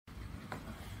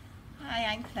Hi,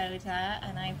 I'm 𝐒𝐻𝐫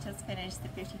and I've just finished the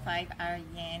 55-hour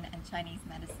Yin and Chinese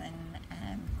Medicine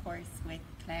course with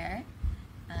Claire,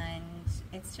 and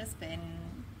it's just been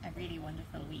a really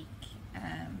wonderful week.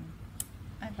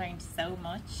 I've learned so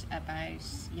much about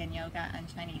Yin Yoga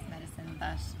and Chinese medicine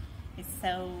that is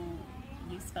so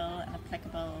useful and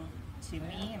applicable to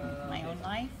me in my own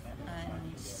life,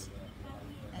 and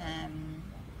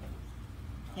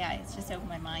yeah, it's just opened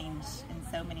my mind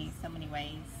in so many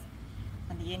ways.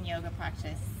 And the Yin Yoga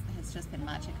practice has just been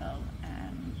magical.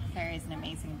 Claire has an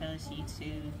amazing ability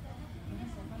to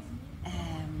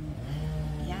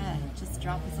just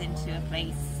drop us into a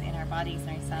place in our bodies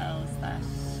and ourselves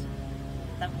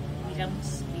that we don't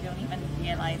even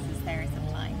realise is there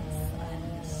sometimes.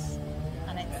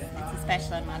 And it's a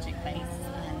special and magic place,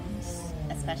 and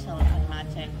a special and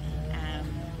magic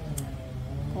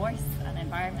course and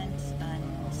environment, and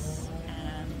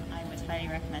I would highly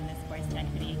recommend this course to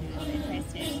anybody